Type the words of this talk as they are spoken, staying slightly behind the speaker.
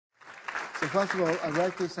So first of all, I'd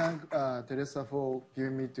like to thank Teresa for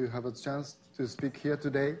giving me to have a chance to speak here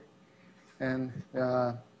today. And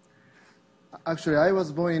actually, I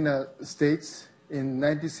was born in the States in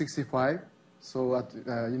 1965, so at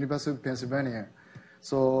University of Pennsylvania.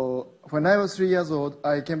 So when I was 3 years old,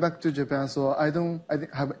 I came back to Japan, so I didn't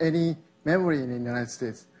have any memory in the United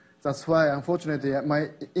States. That's why, unfortunately, my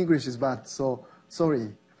English is bad, so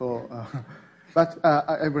sorry for, but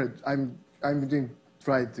I'm doing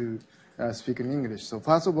try to speak in English. So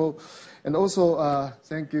first of all, and also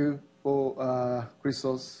thank you for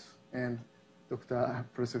Christos and Dr.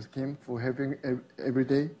 Professor Kim for helping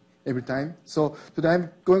every time. So today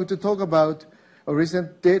I'm going to talk about a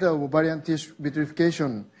recent data of ovarian tissue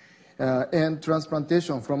vitrification and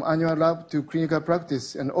transplantation from annual lab to clinical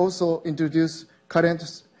practice, and also introduce current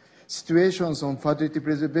situations on fertility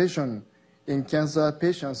preservation in cancer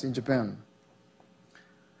patients in Japan.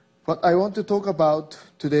 What I want to talk about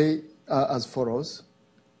today as follows.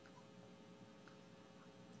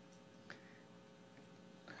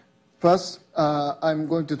 First, I'm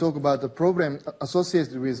going to talk about the problem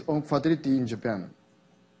associated with oncofertility in Japan.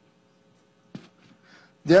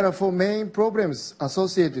 There are 4 main problems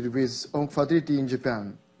associated with oncofertility in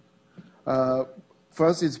Japan.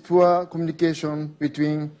 First is poor communication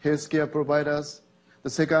between healthcare providers. The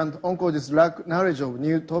second, oncologists lack knowledge of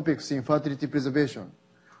new topics in fertility preservation.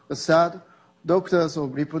 The third, doctors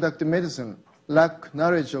of reproductive medicine lack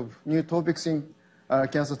knowledge of new topics in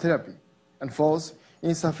cancer therapy. And fourth,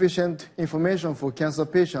 insufficient information for cancer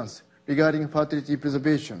patients regarding fertility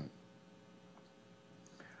preservation.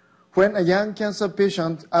 When a young cancer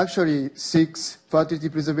patient actually seeks fertility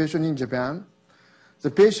preservation in Japan,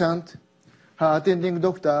 the patient, her attending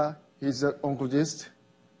doctor is an oncologist,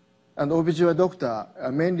 and OBGYN doctor,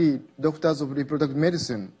 mainly doctors of reproductive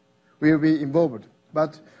medicine, will be involved.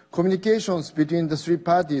 But communications between the 3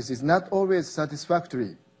 parties is not always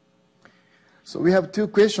satisfactory. So we have 2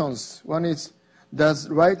 questions. One is, does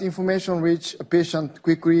right information reach a patient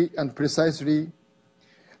quickly and precisely?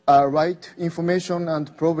 Are right information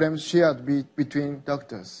and problems shared between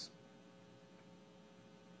doctors?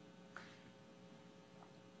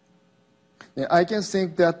 I can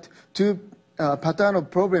think that 2 patterns of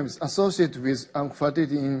problems associated with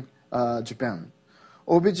fertility in Japan.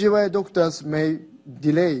 OBGYN doctors may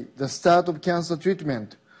delay the start of cancer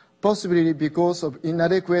treatment, possibly because of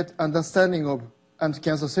inadequate understanding of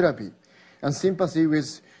anti-cancer therapy and sympathy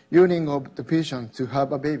with yearning of the patient to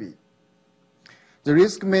have a baby. The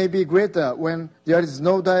risk may be greater when there is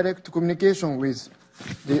no direct communication with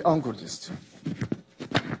the oncologist.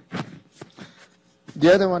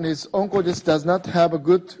 The other one is oncologist does not have a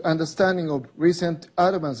good understanding of recent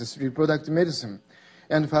advances in reproductive medicine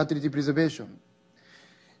and fertility preservation.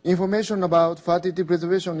 Information about fertility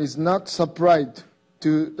preservation is not supplied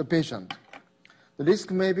to the patient. The risk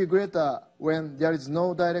may be greater when there is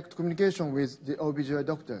no direct communication with the OBGYN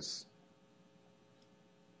doctors.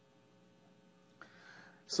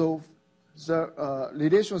 So the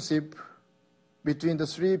relationship between the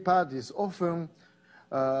 3 parties often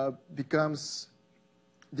becomes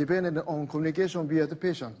dependent on communication via the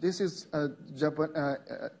patient. This is a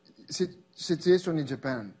situation in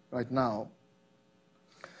Japan right now.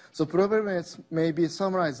 So problems may be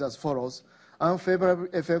summarized as follows: unfavorable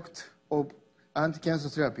effect of anti-cancer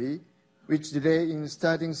therapy, which delay in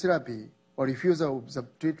starting therapy or refusal of the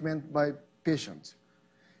treatment by patients.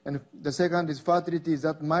 And the second is fertility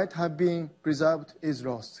that might have been preserved is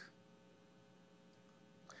lost.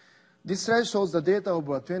 This slide shows the data of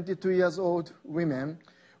a 22-year-old woman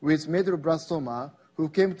with medulloblastoma who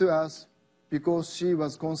came to us because she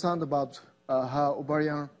was concerned about her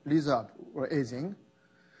ovarian reserve or aging.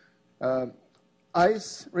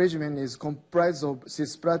 ICE regimen is comprised of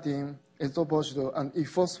cisplatin, etoposide, and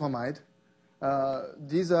ifosfamide.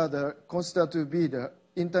 These are considered to be the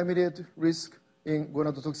intermediate risk in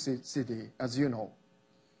gonadotoxicity, as you know.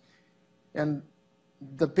 And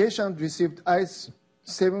the patient received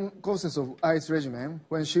 7 courses of ICE regimen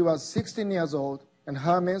when she was 16 years old, and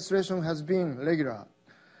her menstruation has been regular.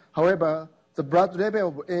 However, the blood level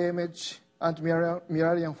of AMH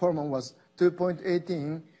anti-Müllerian hormone was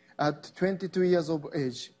 2.18 at 22 years of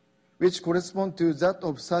age, which corresponds to that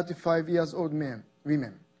of 35-year-old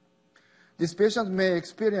women. This patient may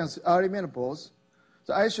experience early menopause,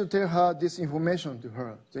 so I should tell her this information to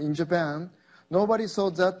her. So in Japan, nobody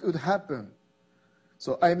thought that would happen.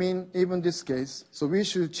 So I mean, even this case, so we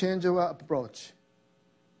should change our approach.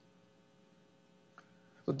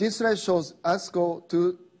 So this slide shows ASCO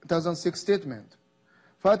 2006 statement.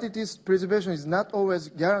 Fertility preservation is not always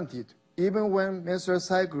guaranteed, even when menstrual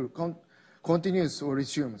cycle continues or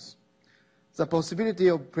resumes. the possibility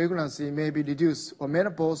of pregnancy may be reduced, or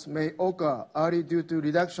menopause may occur early due to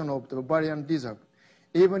reduction of the ovarian reserve,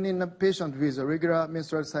 even in a patient with a regular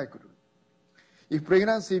menstrual cycle. If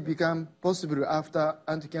pregnancy becomes possible after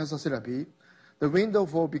anti-cancer therapy, the window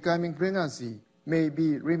for becoming pregnancy may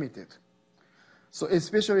be limited. So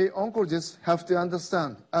especially oncologists have to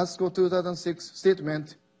understand ASCO 2006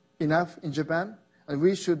 statement enough in Japan, and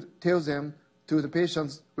we should tell them to the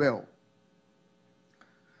patients well.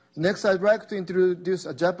 Next, I'd like to introduce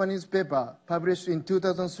a Japanese paper published in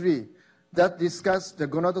 2003 that discussed the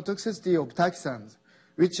gonadotoxicity of taxanes,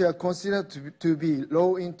 which are considered to be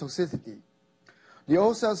low in toxicity. The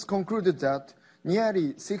authors concluded that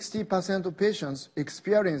nearly 60% of patients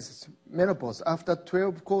experienced menopause after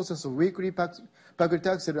 12 courses of weekly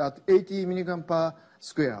paclitaxel at 80 mg per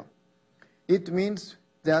square. It means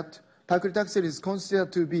that paclitaxel is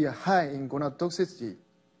considered to be high in gonadotoxicity.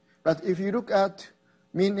 But if you look at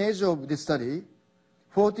mean age of this study,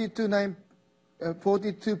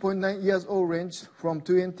 42.9 years old range from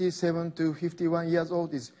 27 to 51 years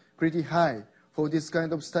old is pretty high for this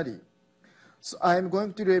kind of study. So I'm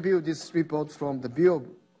going to review this report from the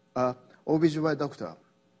view of OBGYN doctor.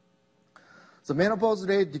 The menopause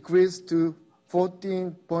rate decreased to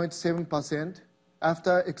 14.7%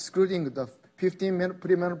 after excluding the 15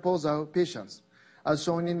 premenopausal patients, as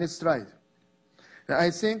shown in this slide. And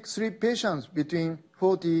I think 3 patients between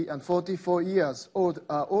 40 and 44 years old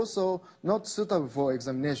are also not suitable for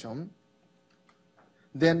examination.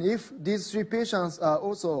 Then if these 3 patients are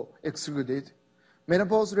also excluded,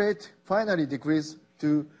 menopause rate finally decreased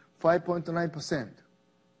to 5.9%.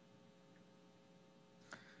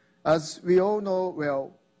 As we all know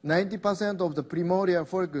well, 90% of the primordial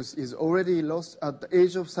follicles is already lost at the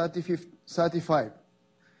age of 35.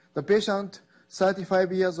 The patient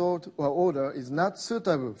 35 years old or older is not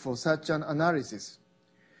suitable for such an analysis.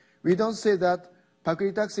 We don't say that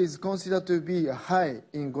paclitaxel is considered to be high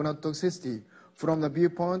in gonadotoxicity from the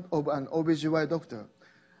viewpoint of an OBGYN doctor.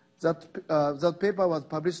 That paper was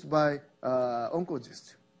published by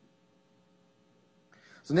oncologists.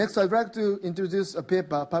 So next, I'd like to introduce a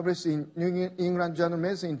paper published in New England Journal of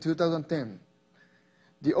Medicine in 2010.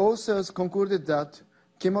 The authors concluded that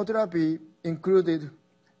chemotherapy included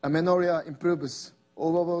amenorrhea improves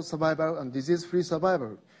overall survival and disease-free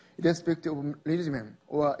survival, irrespective of regimen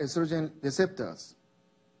or estrogen receptors.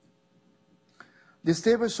 This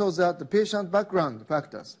table shows that the patient background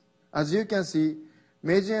factors. As you can see,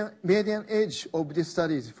 median age of this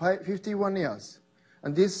study is 51 years.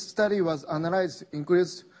 And this study was analyzed,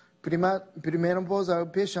 includes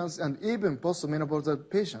premenopausal patients and even postmenopausal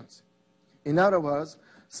patients. In other words,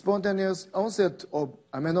 spontaneous onset of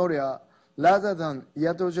amenorrhea rather than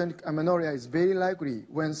iatrogenic amenorrhea is very likely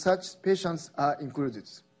when such patients are included.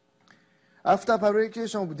 After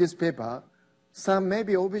publication of this paper, some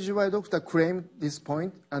maybe OBGYN doctor claimed this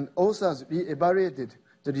point, and authors re-evaluated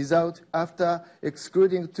the result after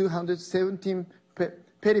excluding 217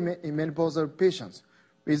 perimenopausal patients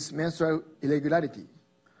with menstrual irregularity.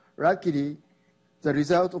 Luckily, the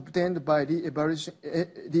result obtained by the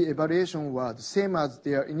evaluation was the same as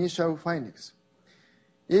their initial findings.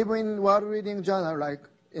 Even in world-leading journal like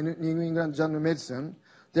in New England Journal of Medicine,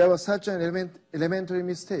 there was such an elementary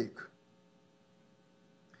mistake.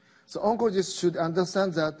 So oncologists should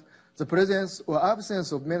understand that the presence or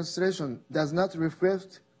absence of menstruation does not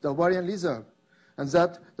reflect the ovarian reserve, and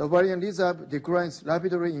that the ovarian reserve declines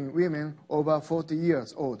rapidly in women over 40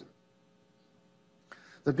 years old.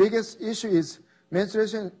 The biggest issue is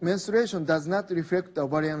menstruation does not reflect the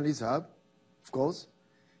ovarian reserve, of course,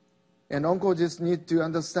 and oncologists need to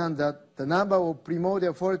understand that the number of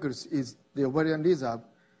primordial follicles is the ovarian reserve,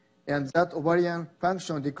 and that ovarian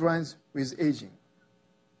function declines with aging.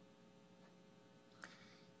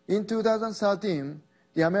 In 2013,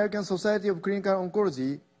 the American Society of Clinical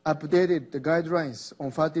Oncology updated the guidelines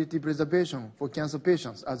on fertility preservation for cancer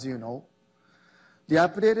patients, as you know. The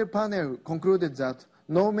updated panel concluded that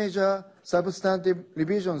no major substantive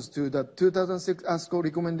revisions to the 2006 ASCO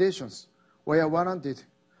recommendations were warranted,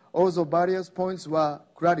 although various points were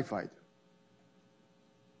clarified.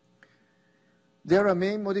 There are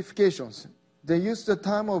main modifications. They used the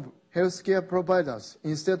term of healthcare providers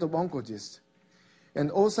instead of oncologists. And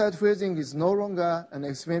oocyte freezing is no longer an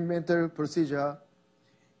experimental procedure,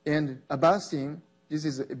 and Avastin, this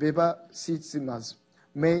is bevacizumab,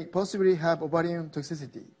 may possibly have ovarian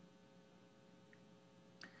toxicity.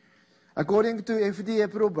 According to FDA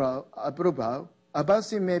approval,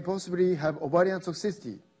 Avastin may possibly have ovarian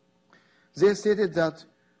toxicity. They stated that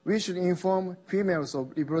we should inform females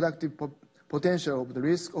of reproductive potential of the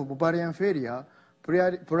risk of ovarian failure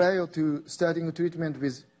prior to starting treatment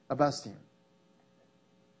with Avastin.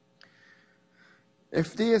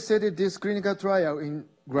 FDA stated this clinical trial in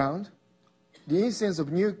ground. The incidence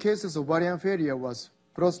of new cases of ovarian failure was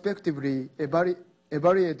prospectively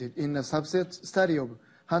evaluated in a subset study of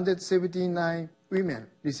 179 women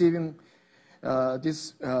receiving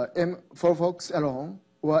this M4FOX alone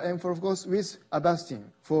or M4FOX with Avastin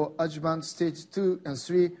for adjuvant stage 2 and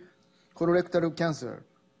 3 colorectal cancer.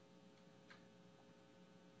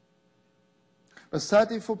 But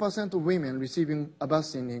 34% of women receiving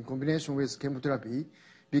Avastin in combination with chemotherapy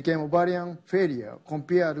became ovarian failure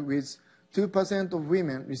compared with 2% of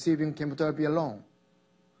women receiving chemotherapy alone.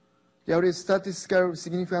 There is statistically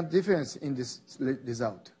significant difference in this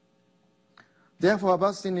result. Therefore,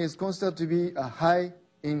 Avastin is considered to be high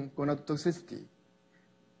in gonadotoxicity.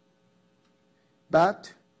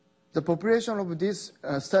 But the population of this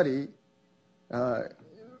study,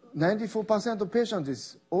 94% of patients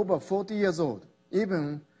is over 40 years old,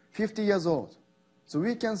 even 50 years old. So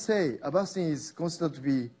we can say Avastin is considered to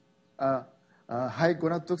be high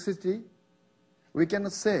gonadotoxicity. We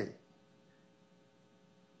cannot say.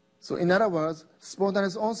 So in other words,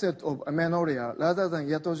 spontaneous onset of amenorrhea rather than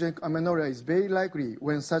iatrogenic amenorrhea is very likely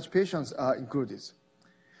when such patients are included.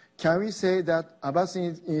 Can we say that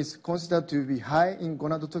Avastin is considered to be high in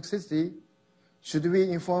gonadotoxicity? Should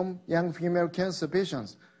we inform young female cancer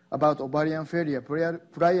patients about ovarian failure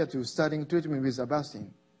prior to starting treatment with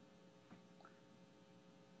Avastin?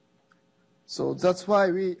 So that's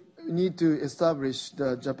why we need to establish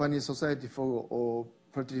the Japanese Society for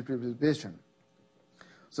Fertility Preservation.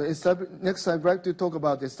 So next, I'd like to talk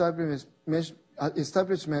about the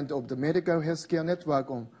establishment of the medical healthcare network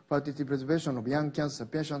on fertility preservation of young cancer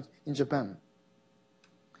patients in Japan.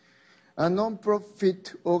 A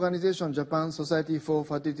non-profit organization, Japan Society for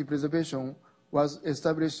Fertility Preservation, was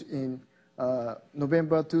established in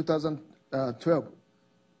November 2012.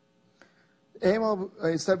 The aim of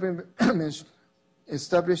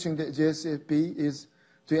establishing the JSFP is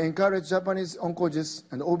to encourage Japanese oncologists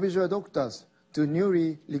and OB/GYN doctors to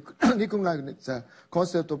newly recognize the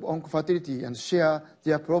concept of oncofertility and share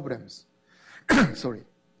their problems. Sorry.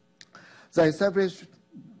 To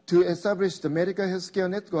establish the medical healthcare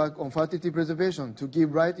network on fertility preservation to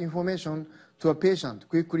give right information to a patient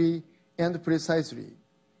quickly and precisely,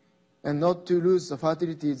 and not to lose the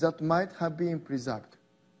fertility that might have been preserved.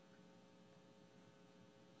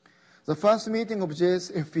 The first meeting of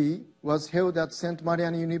JSFP was held at St.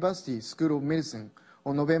 Marian University School of Medicine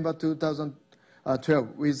on November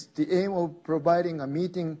 2012 with the aim of providing a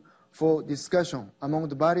meeting for discussion among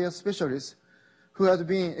the various specialists who had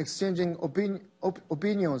been exchanging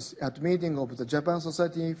opinions at meetings of the Japan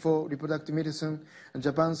Society for Reproductive Medicine and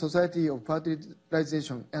Japan Society of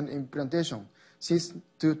Fertilization and Implantation since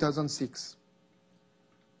 2006.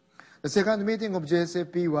 The second meeting of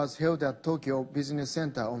JSFP was held at Tokyo Business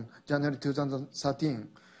Center on January 2013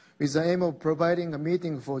 with the aim of providing a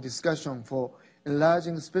meeting for discussion for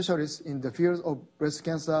enlarging specialists in the fields of breast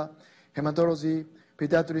cancer, hematology,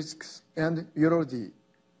 pediatrics, and urology,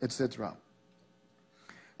 etc.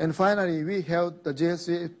 And finally, we held the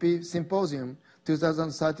JSFP Symposium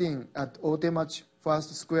 2013 at Otemachi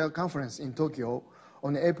First Square Conference in Tokyo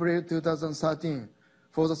on April 2013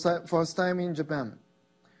 for the first time in Japan.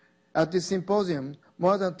 At this symposium,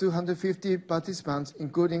 more than 250 participants,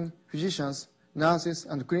 including physicians, nurses,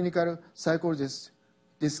 and clinical psychologists,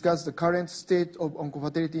 discussed the current state of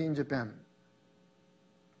oncofertility in Japan.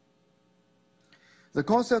 The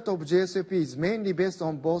concept of JSFP is mainly based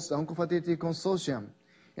on both the Oncofertility Consortium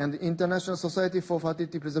and the International Society for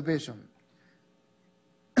Fertility Preservation.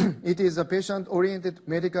 It is a patient-oriented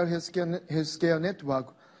medical healthcare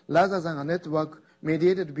network rather than a network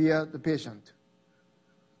mediated via the patient.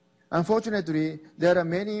 Unfortunately, there are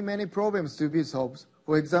many problems to be solved.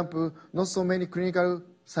 For example, not so many clinical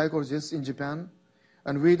psychologists in Japan,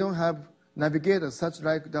 and we don't have navigators such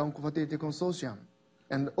like the Oncofertility Consortium,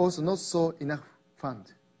 and also not so enough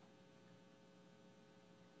fund.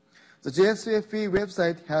 The JSFP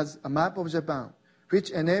website has a map of Japan, which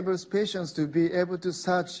enables patients to be able to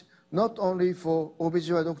search not only for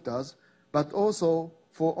OB/GYN doctors, but also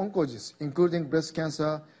for oncologists, including breast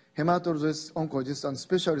cancer, hematologists, oncologists, and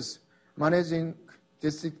specialists managing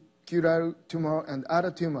testicular tumor and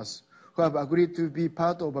other tumors who have agreed to be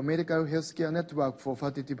part of a medical healthcare network for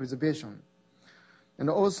fertility preservation. And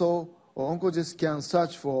also, oncologists can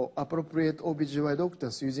search for appropriate OB/GYN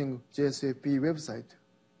doctors using JSFP website.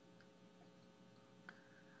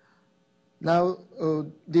 Now,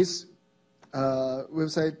 this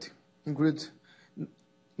website includes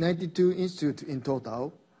 92 institutes in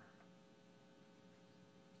total.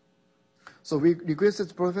 So we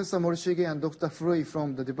requested Professor Morishige and Dr. Furui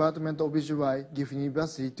from the Department of OBGY, Gifu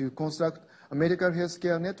University, to construct a medical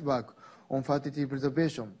healthcare network on fertility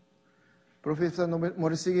preservation. Professor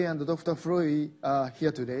Morishige and Dr. Furui are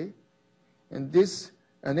here today, and this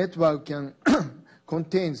network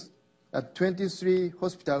contains 23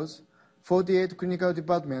 hospitals, 48 clinical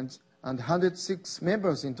departments, and 106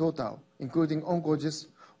 members in total, including oncologists,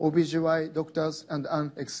 OBGY doctors, and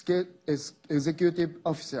an executive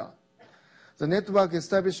officer. The network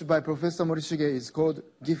established by Professor Morishige is called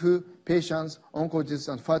Gifu Patients, Oncologists,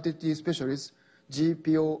 and Fertility Specialists,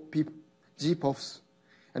 GPOFs.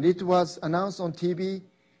 And it was announced on TV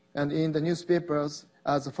and in the newspapers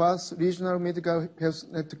as the first regional medical health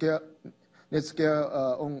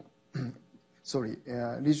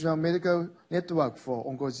regional medical network for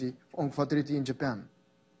oncology on fertility in Japan.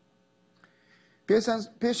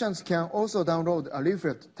 Patients can also download a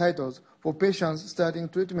leaflet titled "For Patients Starting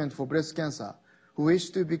Treatment for Breast Cancer Who Wish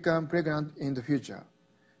to Become Pregnant in the Future,"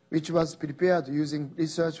 which was prepared using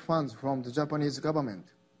research funds from the Japanese government.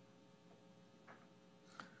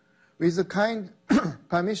 With the kind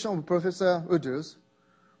permission of Professor Woodruss,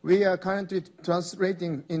 we are currently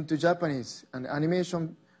translating into Japanese an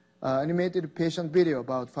animated patient video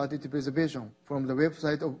about fertility preservation from the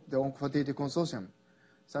website of the Oncofertility Consortium.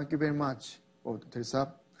 Thank you very much,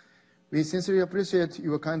 Teresa. We sincerely appreciate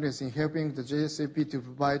your kindness in helping the JSAP to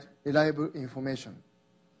provide reliable information.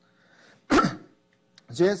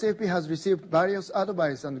 JSAP has received various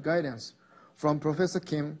advice and guidance from Professor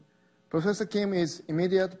Kim. Professor Kim is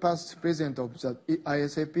immediate past president of the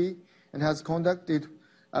ISAP and has conducted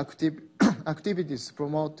activities to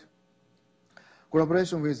promote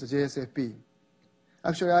collaboration with the JSAP.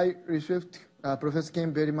 Actually, I respect Professor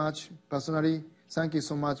Kim very much personally. Thank you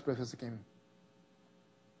so much, Professor Kim.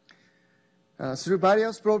 Through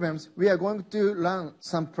various programs, we are going to learn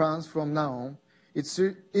some plans from now on. It's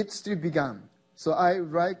still begun. So I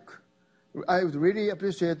would really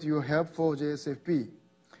appreciate your help for JSFP.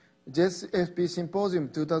 JSFP Symposium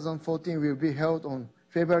 2014 will be held on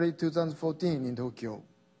February 2014 in Tokyo.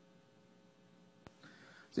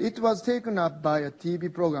 So it was taken up by a TV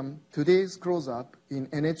program, Today's Close-Up, in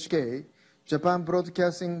NHK, Japan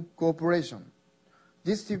Broadcasting Corporation.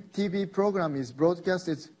 This TV program is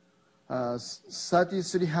broadcasted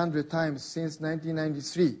 3,300 times since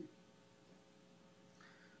 1993.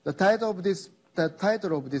 The title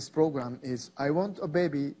of this program is "I Want a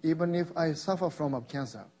Baby Even If I Suffer from a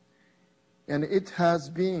Cancer," and it has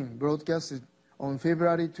been broadcasted on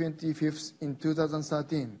February 25th in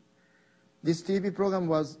 2013. This TV program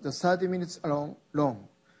was 30 minutes long.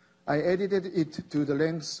 I edited it to the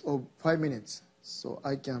length of 5 minutes, so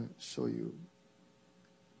I can show you.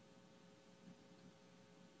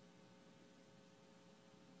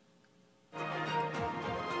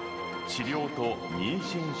 治療と妊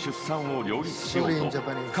娠・出産を両立しようと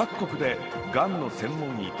各国でがんの専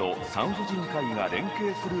門医と産婦人科医が連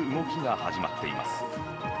携する動きが始まっています。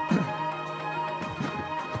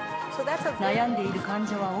悩んでいる患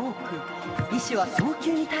者は多く、医師は早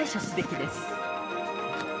急に対処すべきです。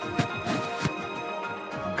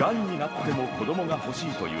がんになっても子供が欲し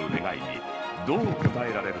いという願いにどう応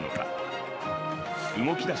えられるのか、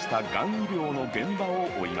動き出したがん医療の現場を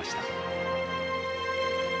追いました。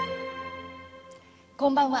こ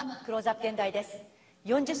んばんは、クローズアップ現代です。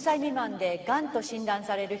40歳未満でがんと診断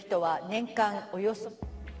される人は年間およそ。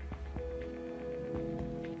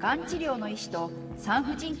がん治療の医師と産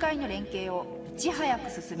婦人科医の連携をいち早く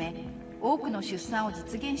進め、多くの出産を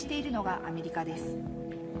実現しているのがアメリカです。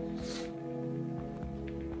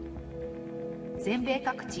全米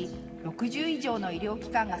各地60以上の医療機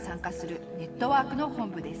関が参加するネットワークの本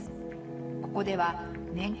部です。ここでは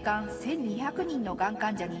年間1200人のがん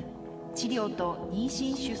患者に治療と妊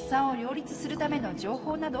娠・出産を両立するための情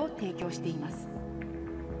報などを提供しています。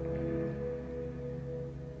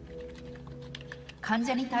患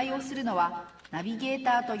者に対応するのはナビゲー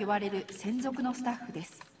ターと呼ばれる専属のスタッフで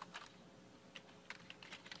す。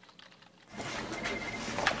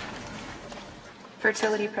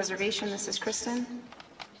Fertility preservation, this is Kristen.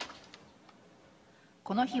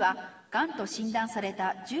 この日はがんと診断され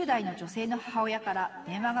た10代の女性の母親から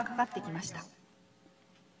電話がかかってきました。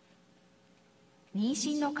妊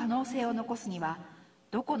娠の可能性を残すには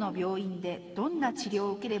どこの病院でどんな治療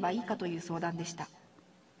を受ければいいかという相談でした。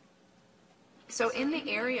So in the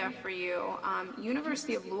area for you,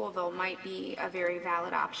 University of Louisville might be a very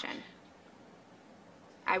valid option.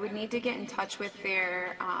 I would need to get in touch with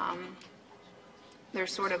their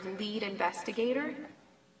sort of lead investigator.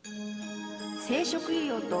 生殖医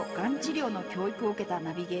療とがん治療の教育を受けた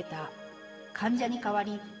ナビゲーター、患者に代わ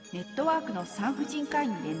りネットワークの産婦人科医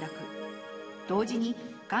に連絡。同時に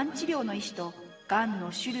がん治療の医師とがん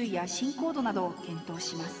の種類や進行度などを検討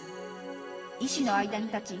します。医師の間に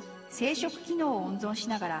立ち、生殖機能を温存し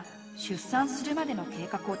ながら出産するまでの計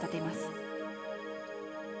画を立てます。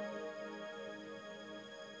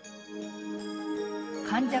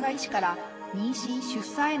患者が医師から妊娠・出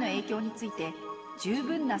産への影響について十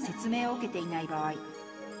分な説明を受けていない場合、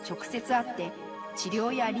直接会って治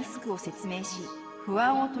療やリスクを説明し、不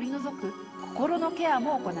安を取り除く心のケア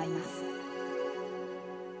も行います。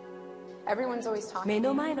目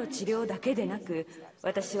の前の治療だけでなく、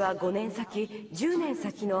私は5年先、10年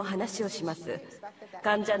先の話をします。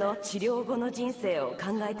患者の治療後の人生を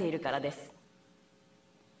考えているからです。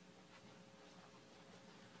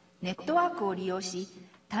ネットワークを利用し、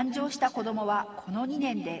誕生した子どもはこの2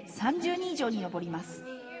年で30人以上に上ります。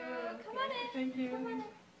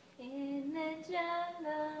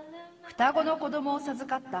双子の子どもを授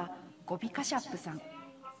かったゴビカシャップさん。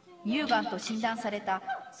乳がんと診断された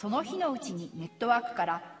その日のうちにネットワークか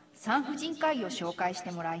ら産婦人科医を紹介し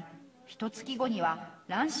てもらい、1月後には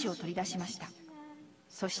卵子を取り出しました。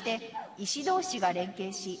そして医師同士が連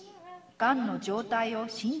携し、がんの状態を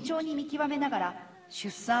慎重に見極めながら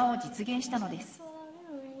出産を実現したのです。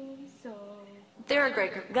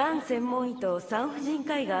がん専門医と産婦人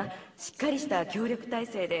科医がしっかりした協力体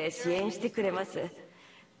制で支援してくれます。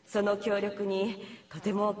その協力にと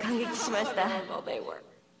ても感激しました。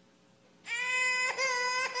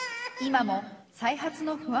今も再発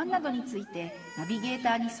の不安などについてナビゲー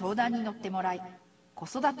ターに相談に乗ってもらい、子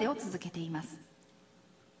育てを続けています。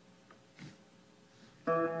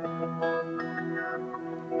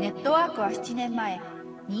ネットワークは7年前、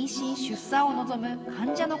妊娠・出産を望む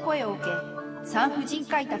患者の声を受け、産婦人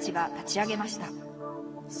科医たちが立ち上げました。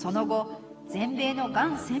その後、全米のが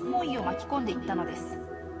ん専門医を巻き込んでいったのです。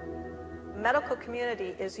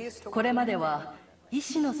これまでは医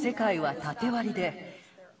師の世界は縦割りで、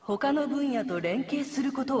他の分野と連携す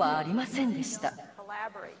ることはありませんでした。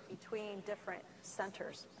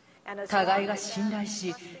互いが信頼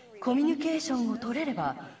し、コミュニケーションを取れれ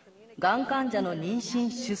ば、がん患者の妊娠・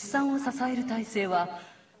出産を支える体制は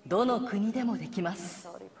どの国でもできます。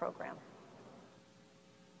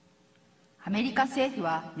アメリカ政府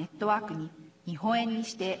はネットワークに日本円に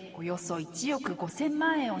しておよそ1億5000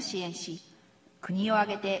万円を支援し、国を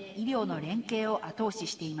挙げて医療の連携を後押し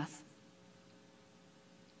しています。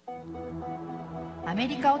アメ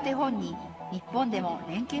リカを手本に日本でも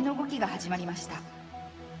連携の動きが始まりました。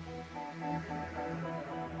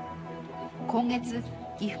今月、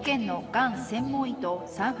岐阜県のがん専門医と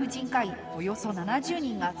産婦人科医およそ70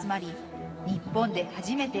人が集まり、日本で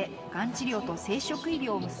初めてがん治療と生殖医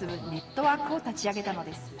療を結ぶネットワークを立ち上げたの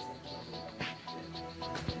です。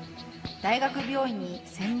大学病院に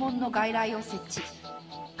専門の外来を設置、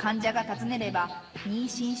患者が訪ねれば妊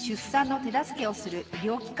娠・出産の手助けをする医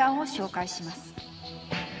療機関を紹介します。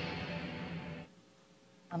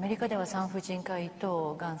アメリカでは産婦人科医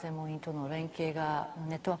とがん専門医との連携が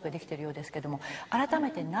ネットワークでできているようですけれども、改め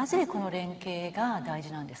てなぜこの連携が大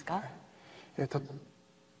事なんですか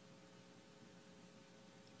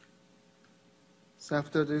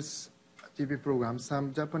？After this TV program,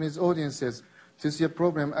 some Japanese audiences to see a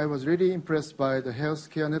problem, I was really impressed by the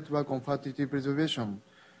healthcare network on fertility preservation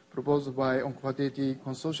proposed by Oncofertility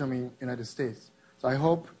Consortium in the United States. So I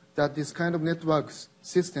hope that this kind of network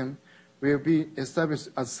system will be established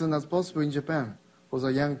as soon as possible in Japan for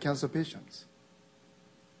the young cancer patients.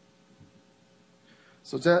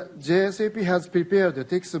 So the JSAP has prepared a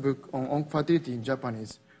textbook on oncofertility in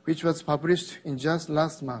Japanese, which was published in just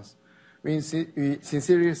last month. We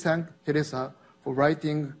sincerely thank Teresa for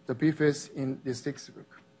writing the preface in this textbook.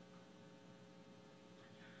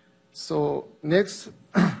 So next,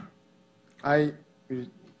 I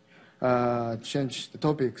will change the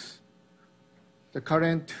topics. The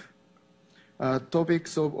current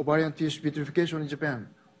topics of ovarian tissue vitrification in Japan.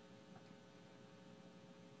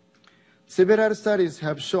 Several studies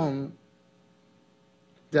have shown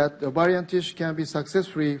that ovarian tissue can be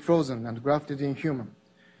successfully frozen and grafted in humans.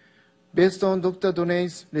 Based on Dr.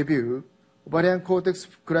 Donay's review, ovarian cortex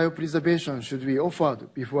cryopreservation should be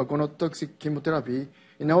offered before gonotoxic chemotherapy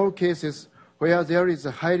in all cases where there is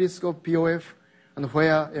a high risk of POF and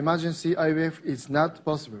where emergency IVF is not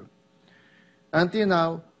possible. Until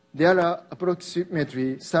now, there are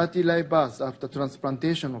approximately 30 live births after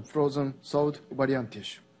transplantation of frozen thawed ovarian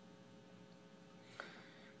tissue.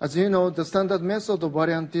 As you know, the standard method of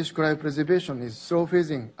ovarian tissue cryopreservation is slow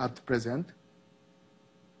phasing at present.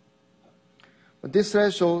 This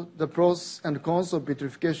slide shows the pros and cons of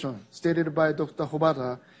vitrification stated by Dr.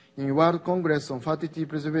 Hobata in World Congress on Fertility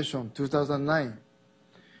Preservation 2009.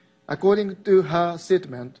 According to her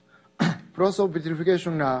statement, process of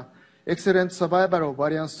vitrification are excellent survival of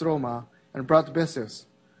ovarian stroma and blood vessels.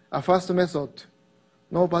 A fast method,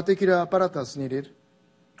 no particular apparatus needed.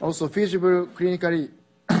 Also feasible clinically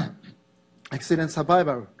excellent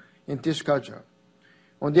survival in tissue culture.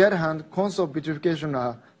 On the other hand, cons of vitrification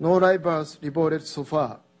are no live births reported so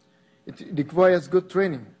far. It requires good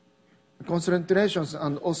training. Concentrations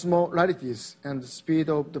and osmolarities and the speed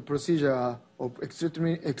of the procedure are of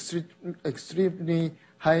extremely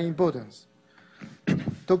high importance.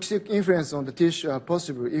 Toxic influence on the tissue are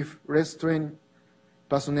possible if less trained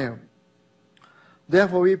personnel.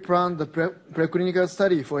 Therefore, we planned the preclinical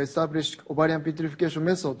study for established ovarian vitrification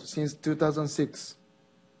method since 2006.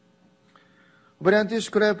 Ovarian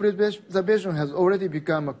tissue cryopreservation has already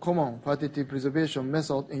become a common fertility preservation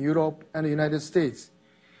method in Europe and the United States,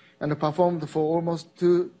 and performed for almost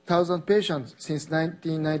 2,000 patients since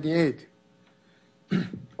 1998.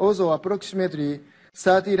 Also, approximately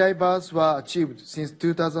 30 live births were achieved since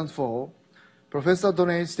 2004. Professor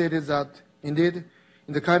Donay stated that, indeed,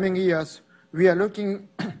 in the coming years, we are looking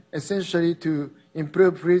essentially to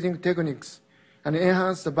improve freezing techniques and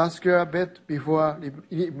enhance the vascular bed before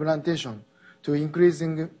implantation to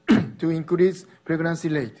increase pregnancy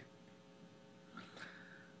rate.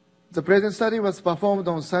 The present study was performed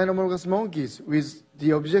on cynomolgus monkeys with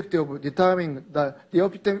the objective of determining the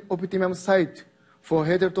optimum site for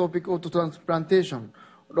heterotopic autotransplantation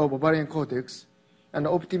of ovarian cortex and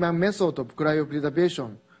the optimum method of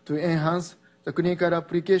cryopreservation to enhance the clinical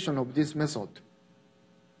application of this method.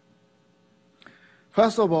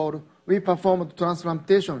 First of all, we performed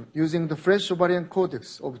transplantation using the fresh ovarian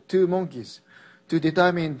cortex of 2 monkeys to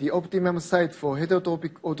determine the optimum site for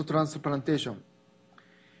heterotopic autotransplantation.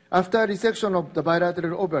 After resection of the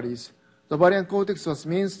bilateral ovaries, the ovarian cortex was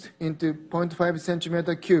minced into 0.5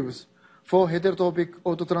 centimeter cubes for heterotopic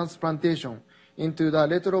autotransplantation into the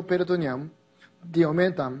retroperitoneum, the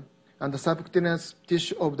omentum, and the subcutaneous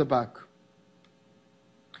tissue of the back.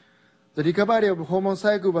 The recovery of hormone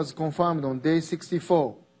cycle was confirmed on day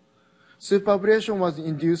 64. Superpopulation was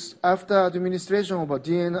induced after administration of a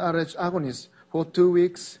DNRH agonist for 2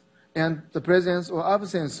 weeks, and the presence or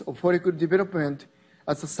absence of follicle development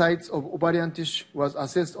at the sites of ovarian tissue was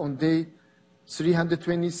assessed on day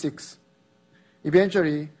 326.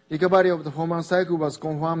 Eventually, recovery of the hormone cycle was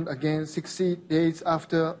confirmed again 60 days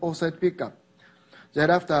after oocyte pickup.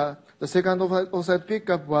 Thereafter, the second oocyte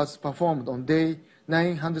pickup was performed on day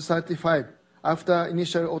 935 after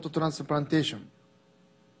initial autotransplantation.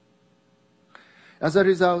 As a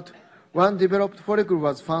result, 1 developed follicle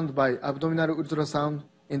was found by abdominal ultrasound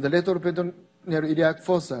in the retroperitoneal iliac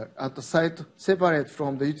fossa at the site separate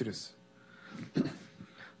from the uterus.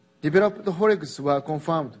 Developed follicles were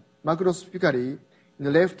confirmed macroscopically in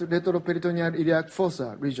the left retroperitoneal iliac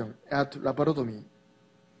fossa region at laparotomy.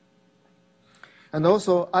 And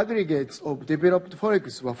also, aggregates of developed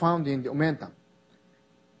follicles were found in the omentum.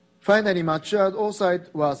 Finally, matured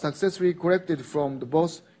oocytes were successfully collected from the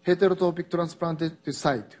both heterotopic transplanted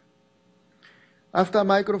site. After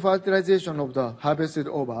microfertilization of the harvested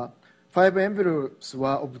ova, 5 embryos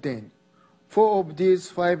were obtained. 4 of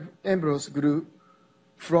these 5 embryos grew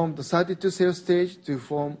from the 32-cell stage to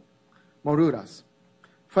form morulas.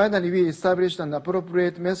 Finally, we established an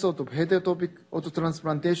appropriate method of heterotopic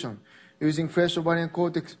autotransplantation using fresh ovarian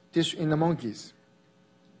cortex tissue in the monkeys.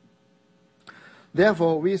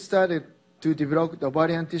 Therefore, we started to develop the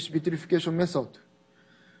ovarian tissue vitrification method.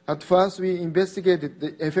 At first, we investigated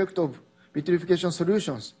the effect of vitrification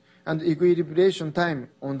solutions and equilibration time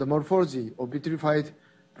on the morphology of vitrified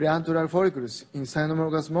preantral follicles in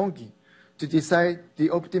cynomolgus monkey to decide the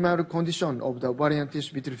optimal condition of the ovarian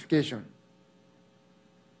tissue vitrification.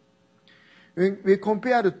 We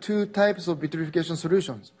compared 2 types of vitrification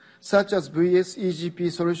solutions, such as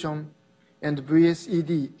VS-EGP solution and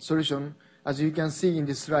VS-ED solution, as you can see in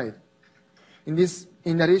this slide.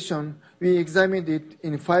 In addition, we examined it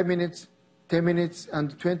in 5 minutes, 10 minutes,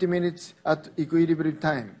 and 20 minutes at equilibrium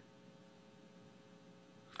time.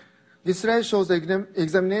 This slide shows the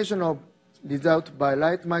examination of result by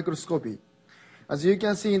light microscopy. As you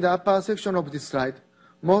can see in the upper section of this slide,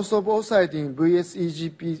 most of oocytes in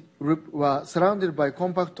VS-EGP group were surrounded by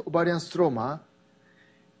compact ovarian stroma,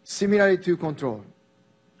 similarly to control.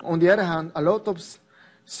 On the other hand, a lot of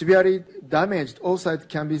severely damaged oocytes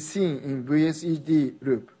can be seen in VS-ED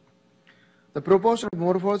group. The proportion of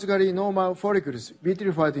morphologically normal follicles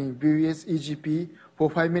vitrified in VS-EGP for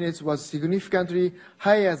 5 minutes was significantly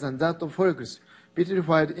higher than that of follicles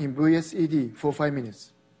vitrified in VS-ED for 5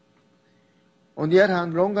 minutes. On the other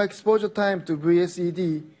hand, longer exposure time to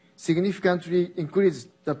VS-ED significantly increased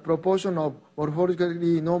the proportion of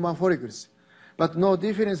morphologically normal follicles, but no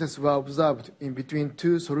differences were observed in between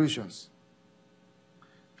two solutions.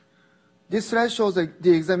 This slide shows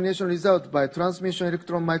the examination result by transmission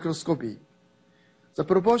electron microscopy. The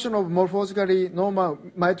proportion of morphologically normal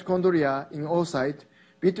mitochondria in oocyte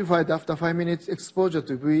vitrified after 5 minutes exposure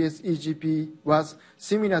to VS-EGP was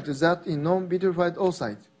similar to that in non-vitrified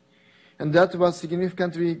oocyte, and that was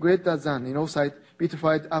significantly greater than in oocyte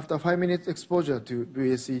vitrified after 5 minutes exposure to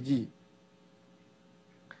VS-EG.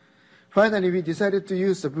 Finally, we decided to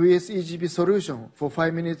use the VS-EGP solution for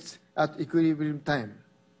 5 minutes at equilibrium time.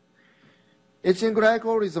 Ethylene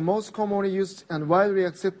glycol is the most commonly used and widely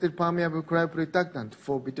accepted permeable cryoprotectant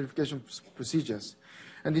for vitrification procedures,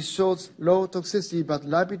 and it shows low toxicity but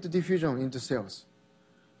rapid diffusion into cells.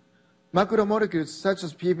 Macromolecules such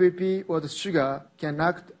as PVP or the sugar can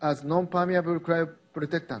act as non-permeable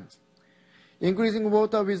cryoprotectants, increasing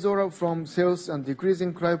water withdrawal from cells and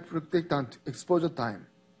decreasing cryoprotectant exposure time.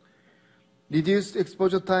 Reduced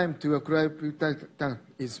exposure time to a cryoprotectant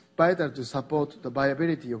is vital to support the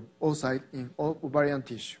viability of oocyte in ovarian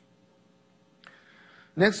tissue.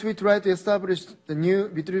 Next, we try to establish the new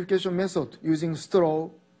vitrification method using straw.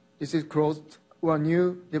 This is closed, or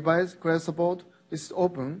new device, cryosupport. This is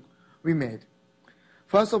open, we made.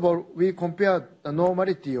 First of all, we compared the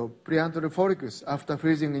normality of preantral follicles after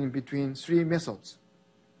freezing in between three methods.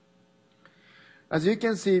 As you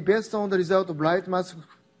can see, based on the result of light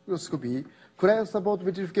microscopy, cryosupport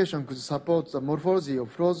vitrification could support the morphology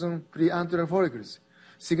of frozen preantral follicles,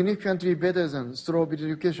 significantly better than straw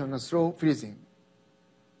vitrification and straw freezing.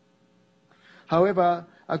 However,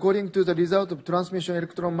 according to the result of transmission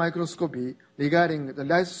electron microscopy regarding the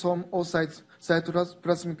lysosome oocyte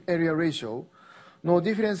cytoplasmic area ratio, no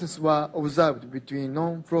differences were observed between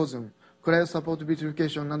non-frozen cryosupport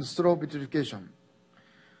vitrification and straw vitrification.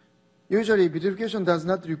 Usually, vitrification does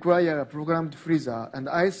not require a programmed freezer and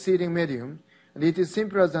ice sealing medium, and it is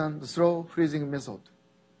simpler than the straw freezing method.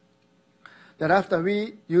 Thereafter,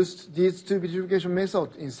 we used these two vitrification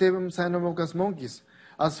methods in 7 cynomolgus monkeys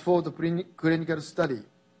as for the clinical study.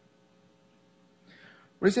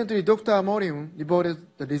 Recently, Dr. Amorim reported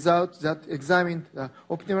the results that examined the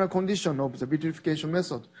optimal condition of the vitrification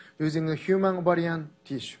method using the human ovarian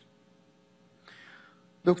tissue.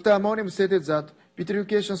 Dr. Amorim stated that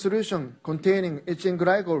vitrification solution containing ethylene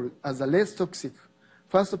glycol as a less toxic,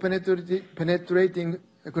 fast penetrating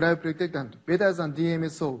cryoprotectant, better than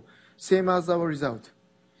DMSO, same as our result.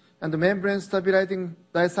 And the membrane stabilizing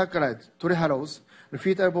disaccharide, trehalose, and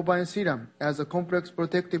fetal bovine serum as a complex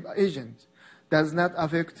protective agent does not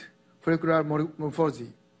affect follicular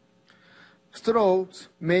morphology. Straws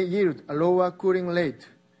may yield a lower cooling rate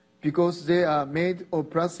because they are made of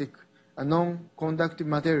plastic, a non-conductive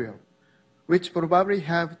material, which probably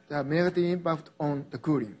have a negative impact on the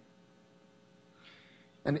cooling.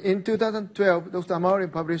 And in 2012, Dr.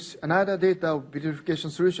 Amorim published another data of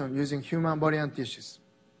vitrification solution using human ovarian tissues.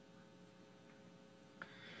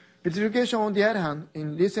 Vitrification, on the other hand,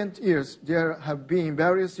 in recent years, there have been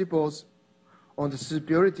various reports on the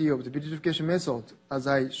superiority of the vitrification method, as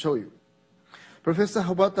I show you. Professor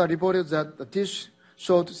Hobata reported that the tissue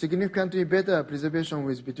showed significantly better preservation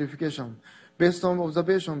with vitrification based on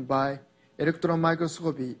observation by electron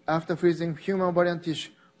microscopy after freezing human ovarian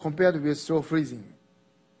tissue compared with straw freezing.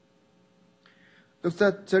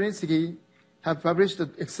 Dr. Cherinsky have published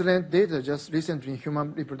excellent data just recently in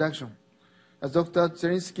human reproduction. As Dr.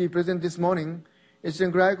 Cherinsky presented this morning,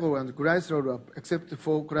 ethylene glycol and glycerol are accepted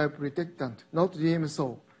for cryoprotectant, not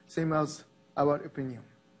DMSO, same as our opinion.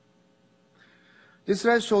 This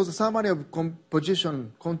slide shows a summary of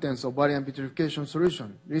composition contents of ovarian vitrification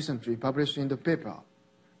solution recently published in the paper.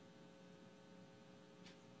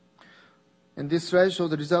 And this slide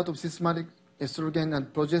shows the result of systematic estrogen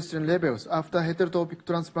and progesterone levels after heterotopic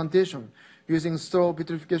transplantation using straw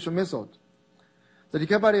vitrification method. The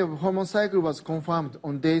recovery of hormone cycle was confirmed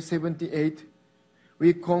on day 78.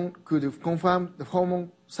 We could confirm the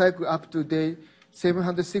hormone cycle up to day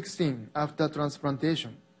 716 after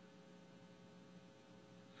transplantation.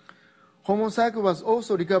 Hormone cycle was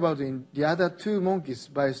also recovered in the other 2 monkeys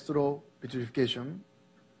by straw vitrification.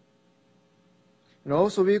 And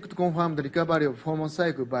also, we could confirm the recovery of hormone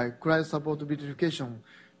cycle by cryosupport vitrification,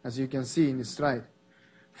 as you can see in this slide.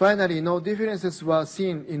 Finally, no differences were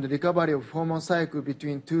seen in the recovery of hormone cycle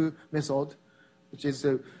between 2 methods, which is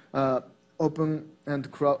open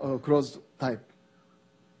and closed type.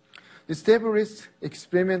 This table lists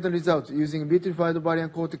experimental results using vitrified ovarian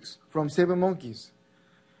cortex from 7 monkeys.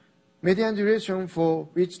 Median duration for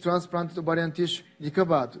which transplanted ovarian tissue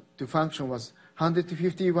recovered to function was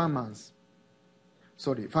 151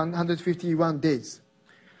 days.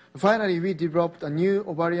 Finally, we developed a new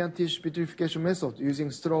ovarian tissue vitrification method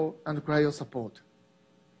using straw and cryo support.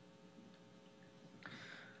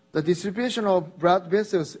 The distribution of blood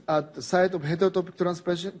vessels at the site of heterotopic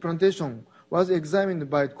transplantation was examined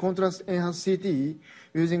by contrast-enhanced CT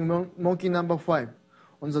using monkey number 5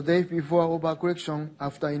 on the day before overcorrection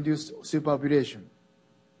after induced superovulation.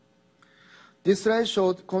 This slide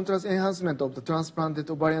showed contrast enhancement of the transplanted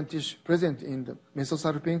ovarian tissue present in the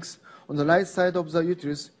mesosalpinx on the right side of the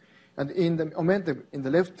uterus and in the omentum in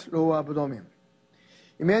the left lower abdomen.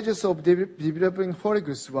 Images of developing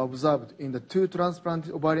follicles were observed in the 2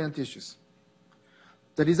 transplanted ovarian tissues.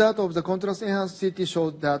 The result of the contrast-enhanced CT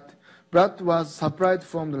showed that blood was supplied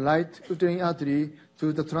from the right uterine artery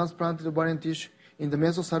to the transplanted ovarian tissue in the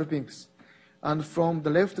mesosalpinx, and from the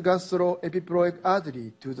left gastroepiploic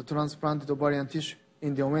artery to the transplanted ovarian tissue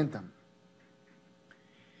in the omentum.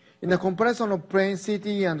 In a comparison of plain CT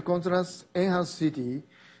and contrast-enhanced CT,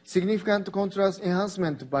 significant contrast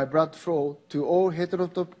enhancement by blood flow to all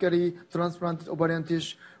heterotopically transplanted ovarian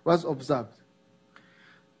tissue was observed.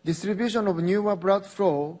 Distribution of newer blood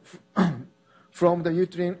flow from the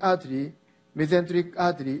uterine artery, mesenteric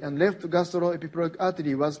artery, and left gastroepiploic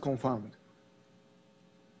artery was confirmed.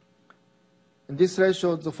 And this slide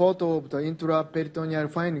shows the photo of the intraperitoneal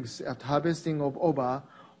findings at harvesting of ova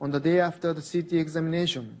on the day after the CT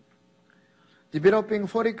examination. Developing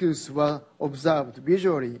follicles were observed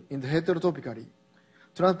visually in the heterotopically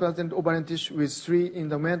transplanted ovarian tissue with 3 in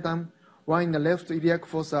the omentum, 1 in the left iliac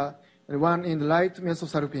fossa, and 1 in the right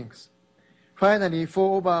mesosalpinx. Finally,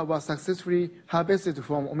 4 ova were successfully harvested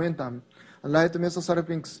from omentum and right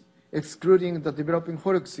mesosalpinx, excluding the developing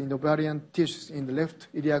follicles in the ovarian tissues in the left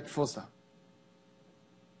iliac fossa.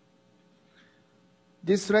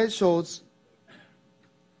 This slide shows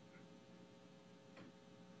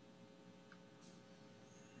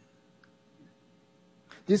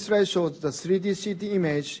the 3D CT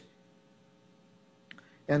image,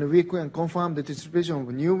 and we can confirm the distribution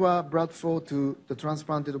of newer blood flow to the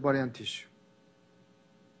transplanted ovarian tissue.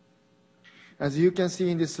 As you can see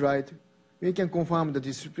in this slide, we can confirm the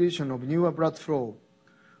distribution of newer blood flow,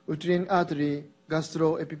 uterine artery,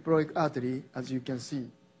 gastroepiploic artery, as you can see.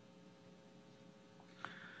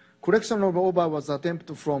 Collection of ova was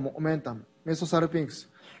attempted from omentum, mesosalpinx,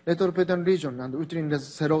 retroperitoneal region, and uterine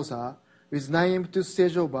serosa, with 9 M2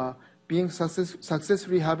 stage ova being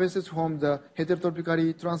successfully harvested from the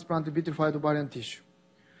heterotopically transplanted vitrified ovarian tissue.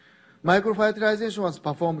 Microfertilization was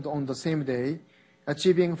performed on the same day,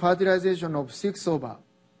 achieving fertilization of 6 ova,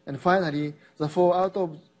 and finally, the 4 out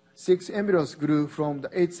of 6 embryos grew from the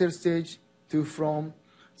 8-cell stage to from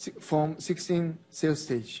 16-cell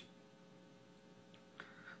stage.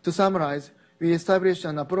 To summarize, we established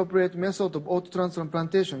an appropriate method of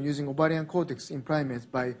autotransplantation using ovarian cortex in primates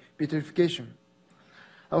by vitrification.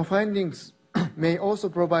 Our findings may also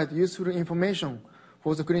provide useful information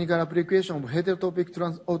for the clinical application of heterotopic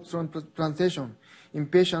autotransplantation in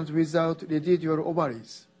patients without residual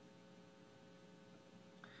ovaries.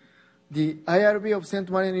 The IRB of St.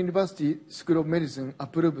 Marian University School of Medicine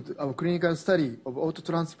approved our clinical study of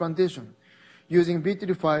autotransplantation using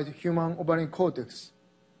vitrified human ovarian cortex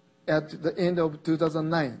at the end of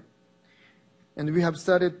 2009. And we have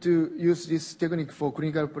started to use this technique for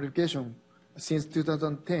clinical application since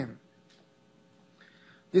 2010.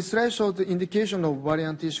 This slide shows the indication of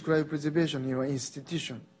ovarian tissue cryopreservation in our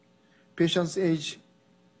institution, patient's age,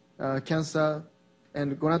 cancer,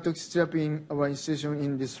 and gonadotoxin therapy in our institution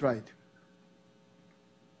in this slide.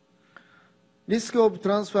 Risk of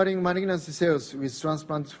transferring malignancy cells with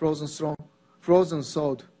transplanted frozen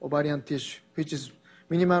thawed ovarian tissue, which is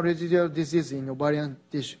minimal residual disease in ovarian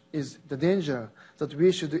tissue, is the danger that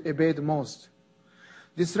we should evade most.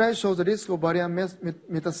 This slide shows the risk of ovarian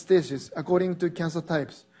metastasis according to cancer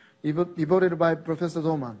types, reported by Professor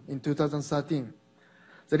Dorman in 2013.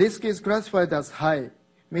 The risk is classified as high,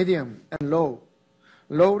 medium, and low.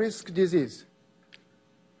 Low-risk disease.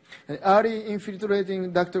 And early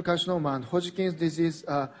infiltrating ductal carcinoma and Hodgkin's disease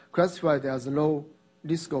are classified as low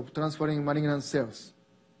risk of transferring malignant cells.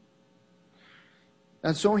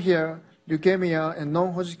 As shown here, leukemia and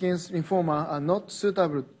non-Hodgkin's lymphoma are not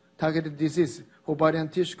suitable targeted disease for ovarian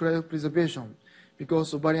tissue cryopreservation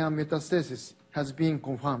because ovarian metastasis has been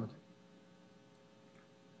confirmed.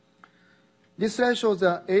 This slide shows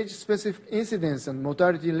the age-specific incidence and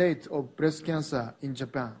mortality rate of breast cancer in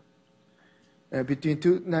Japan between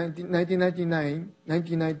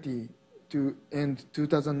 1990 and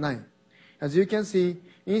 2009. As you can see,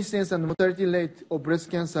 incidence and mortality rate of breast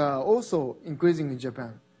cancer are also increasing in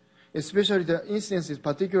Japan. Especially the incidence is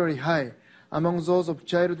particularly high among those of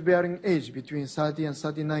childbearing age between 30 and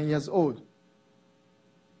 39 years old.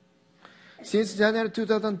 Since January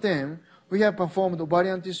 2010, we have performed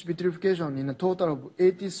ovarian tissue vitrification in a total of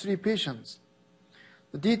 83 patients.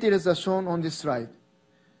 The details are shown on this slide.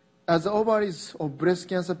 As the ovaries of breast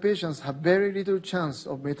cancer patients have very little chance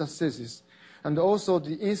of metastasis, and also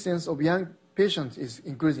the incidence of young patients is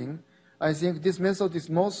increasing, I think this method is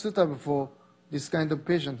most suitable for this kind of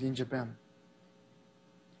patient in Japan.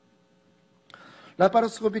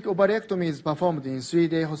 Laparoscopic ovariectomy is performed in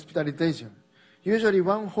 3-day hospitalization. Usually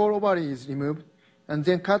one whole ovary is removed and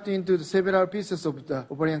then cut into the several pieces of the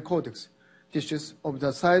ovarian cortex tissues of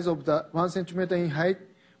the size of the 1 centimeter in height,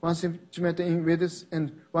 1 centimeter in width,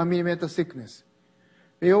 and 1 millimeter thickness.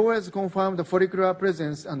 We always confirm the follicular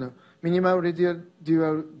presence and minimal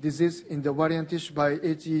residual disease in the ovarian tissue by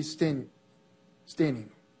HE staining.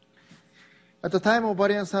 At the time of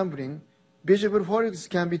ovarian sampling, visible follicles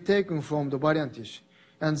can be taken from the ovarian tissue,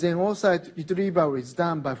 and then oocyte retrieval is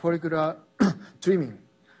done by follicular trimming.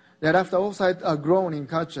 Thereafter, oocytes are grown in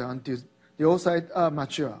culture until the oocytes are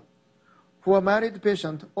mature. For a married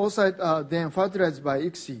patient, oocytes are then fertilized by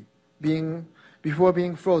ICSI before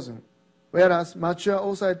being frozen, whereas mature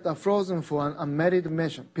oocytes are frozen for an unmarried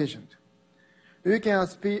patient. We can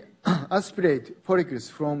aspirate follicles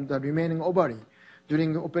from the remaining ovary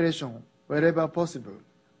during operation wherever possible.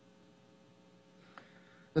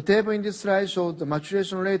 The table in this slide shows the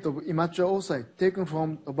maturation rate of immature oocytes taken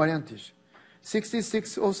from ovarian tissue.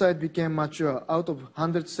 66 oocytes became mature out of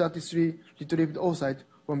 133 retrieved oocytes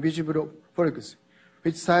from visible follicles,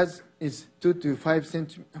 which size is 2 to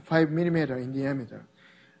 5 millimeter in diameter,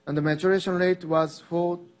 and the maturation rate was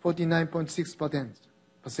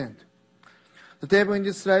 49.6%. The table in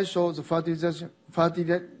this slide shows the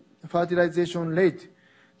fertilization rate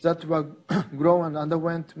that were grown and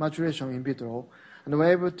underwent maturation in vitro and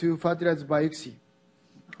were able to fertilize by ICSI.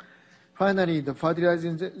 Finally, the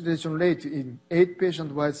fertilization rate in 8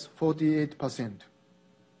 patients was 48%.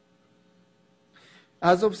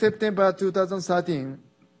 As of September 2013,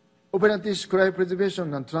 ovarian tissue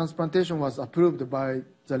cryopreservation and transplantation was approved by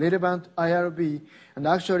the relevant IRB and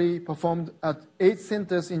actually performed at 8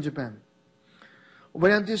 centers in Japan.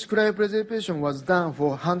 Ovarian tissue cryopreservation was done for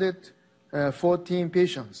 114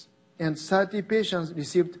 patients, and 30 patients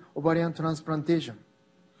received ovarian transplantation.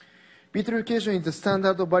 Vitrification is the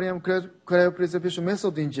standard ovarian cryopreservation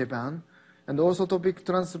method in Japan, and orthotopic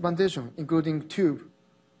transplantation, including tube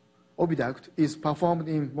oviduct, is performed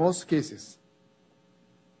in most cases.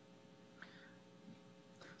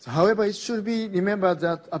 However, it should be remembered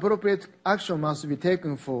that appropriate action must be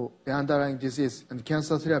taken for the underlying disease, and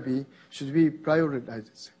cancer therapy should be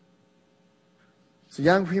prioritized. So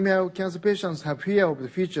young female cancer patients have fear of the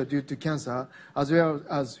future due to cancer, as well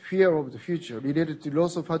as fear of the future related to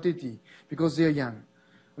loss of fertility because they are young.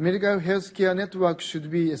 A medical health care network should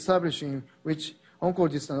be established in which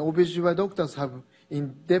oncologists and OBGYN doctors have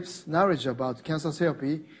in-depth knowledge about cancer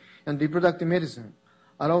therapy and reproductive medicine,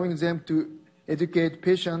 allowing them to educate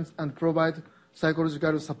patients and provide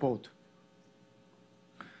psychological support.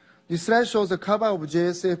 This slide shows the cover of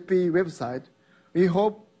JSFP website. We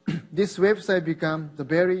hope this website becomes the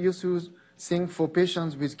very useful thing for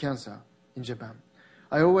patients with cancer in Japan.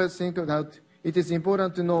 I always think that it is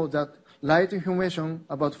important to know that right information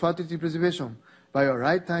about fertility preservation by a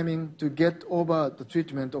right timing to get over the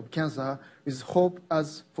treatment of cancer with hope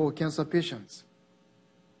as for cancer patients.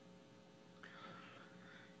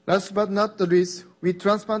 Last but not the least, we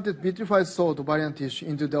transplanted vitrified thawed ovarian tissue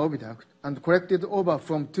into the oviduct and collected ova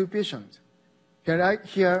from 2 patients.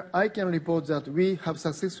 Here I can report that we have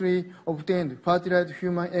successfully obtained fertilized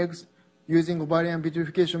human eggs using ovarian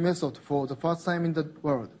vitrification method for the first time in the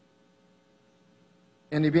world.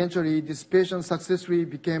 And eventually, this patient successfully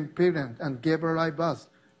became pregnant and gave a live birth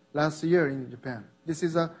last year in Japan. This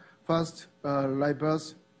is the first live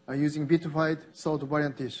birth using vitrified thawed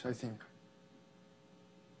ovarian tissue, I think.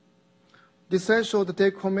 This slide shows the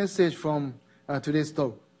take-home message from today's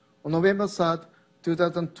talk. On November 3rd,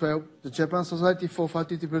 2012, the Japan Society for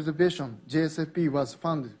Fertility Preservation, JSFP, was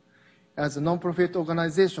founded as a non-profit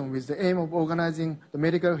organization with the aim of organizing the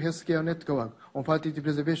medical healthcare network on fertility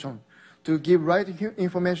preservation to give right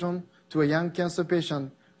information to a young cancer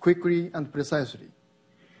patient quickly and precisely.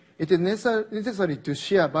 It is necessary to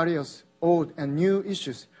share various old and new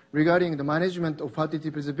issues regarding the management of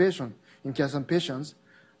fertility preservation in cancer patients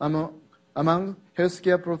among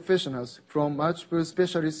healthcare professionals from multiple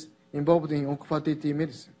specialists involved in oncofertility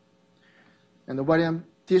medicine. And ovarian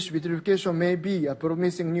tissue vitrification may be a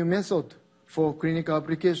promising new method for clinical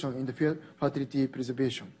application in the fertility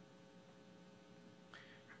preservation.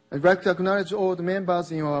 I'd like to acknowledge all the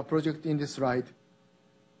members in our project in this slide.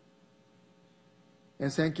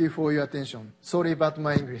 And thank you for your attention. Sorry about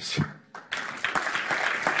my English.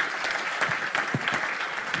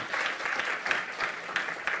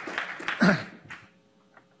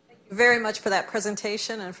 very much for that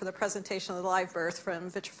presentation and for the presentation of the live birth from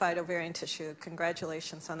vitrified ovarian tissue.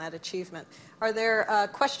 Congratulations on that achievement. Are there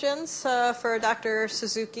questions for Dr.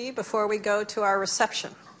 Suzuki before we go to our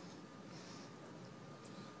reception?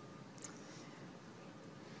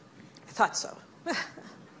 I thought so.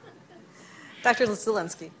 Dr.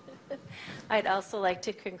 Zielinski. I'd also like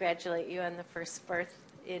to congratulate you on the first birth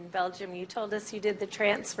in Belgium. You told us you did the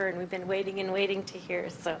transfer, and we've been waiting and waiting to hear.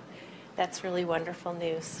 So that's really wonderful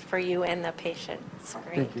news for you and the patient. It's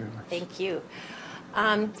great. Thank you very much. Thank you.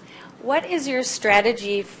 What is your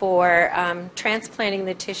strategy for transplanting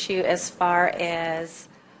the tissue as far as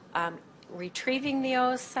retrieving the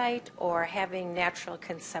oocyte or having natural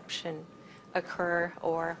conception occur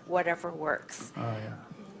or whatever works? Yeah.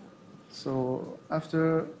 So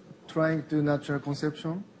after trying to do natural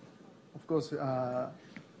conception, of course,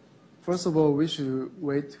 first of all, we should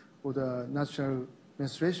wait for the natural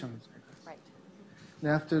menstruation. Right. And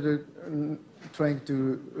after trying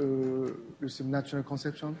to receive natural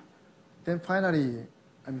conception, then finally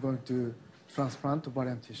I'm going to transplant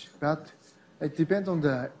ovarian tissue. But it depends on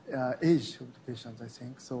the age of the patient, I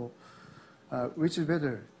think. So which is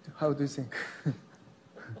better? How do you think?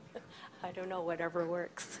 I don't know, whatever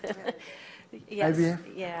works. Yes. IVF?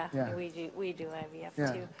 Yeah, we do IVF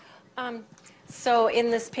yeah. too. So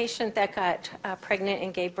in this patient that got pregnant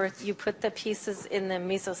and gave birth, you put the pieces in the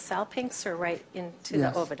mesosalpinx or right into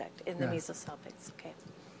yes. the oviduct? In the mesosalpinx, okay.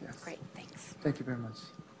 Yes. Great, thanks. Thank you very much.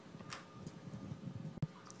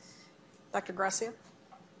 Dr. Gracia?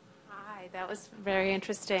 Hi, that was very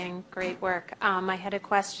interesting. Great work. I had a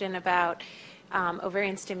question about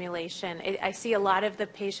ovarian stimulation. I see a lot of the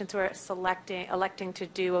patients who are electing to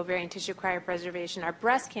do ovarian tissue cryopreservation are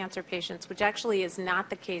breast cancer patients, which actually is not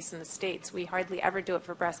the case in the States. We hardly ever do it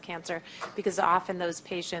for breast cancer because often those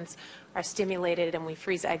patients are stimulated and we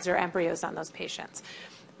freeze eggs or embryos on those patients.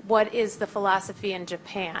 What is the philosophy in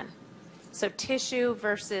Japan? So tissue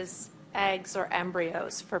versus eggs or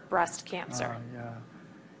embryos for breast cancer.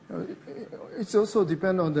 It's also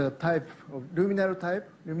depend on the type of luminary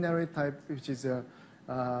type, which is a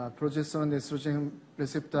progesterone estrogen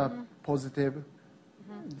receptor positive.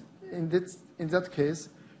 In that case,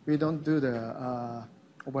 we don't do the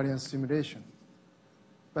ovarian stimulation.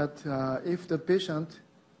 But if the patient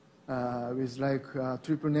with like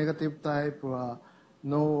triple negative type or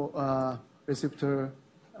no receptor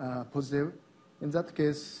positive, in that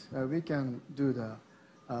case, we can do the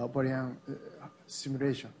ovarian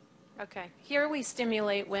stimulation. Okay. Here we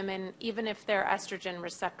stimulate women even if they're estrogen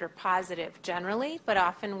receptor positive generally, but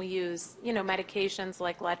often we use, medications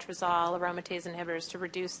like letrozole, aromatase inhibitors to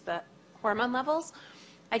reduce the hormone levels.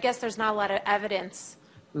 I guess there's not a lot of evidence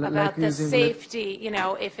about the safety,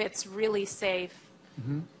 if it's really safe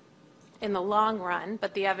in the long run,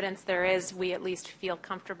 but the evidence there is, we at least feel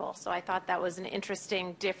comfortable. So I thought that was an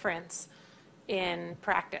interesting difference in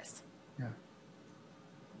practice. Yeah.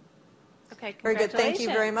 Okay, very good. Thank you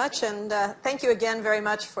very much. And thank you again very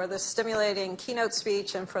much for the stimulating keynote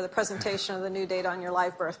speech and for the presentation of the new data on your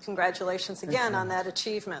live birth. Congratulations again on that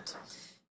achievement.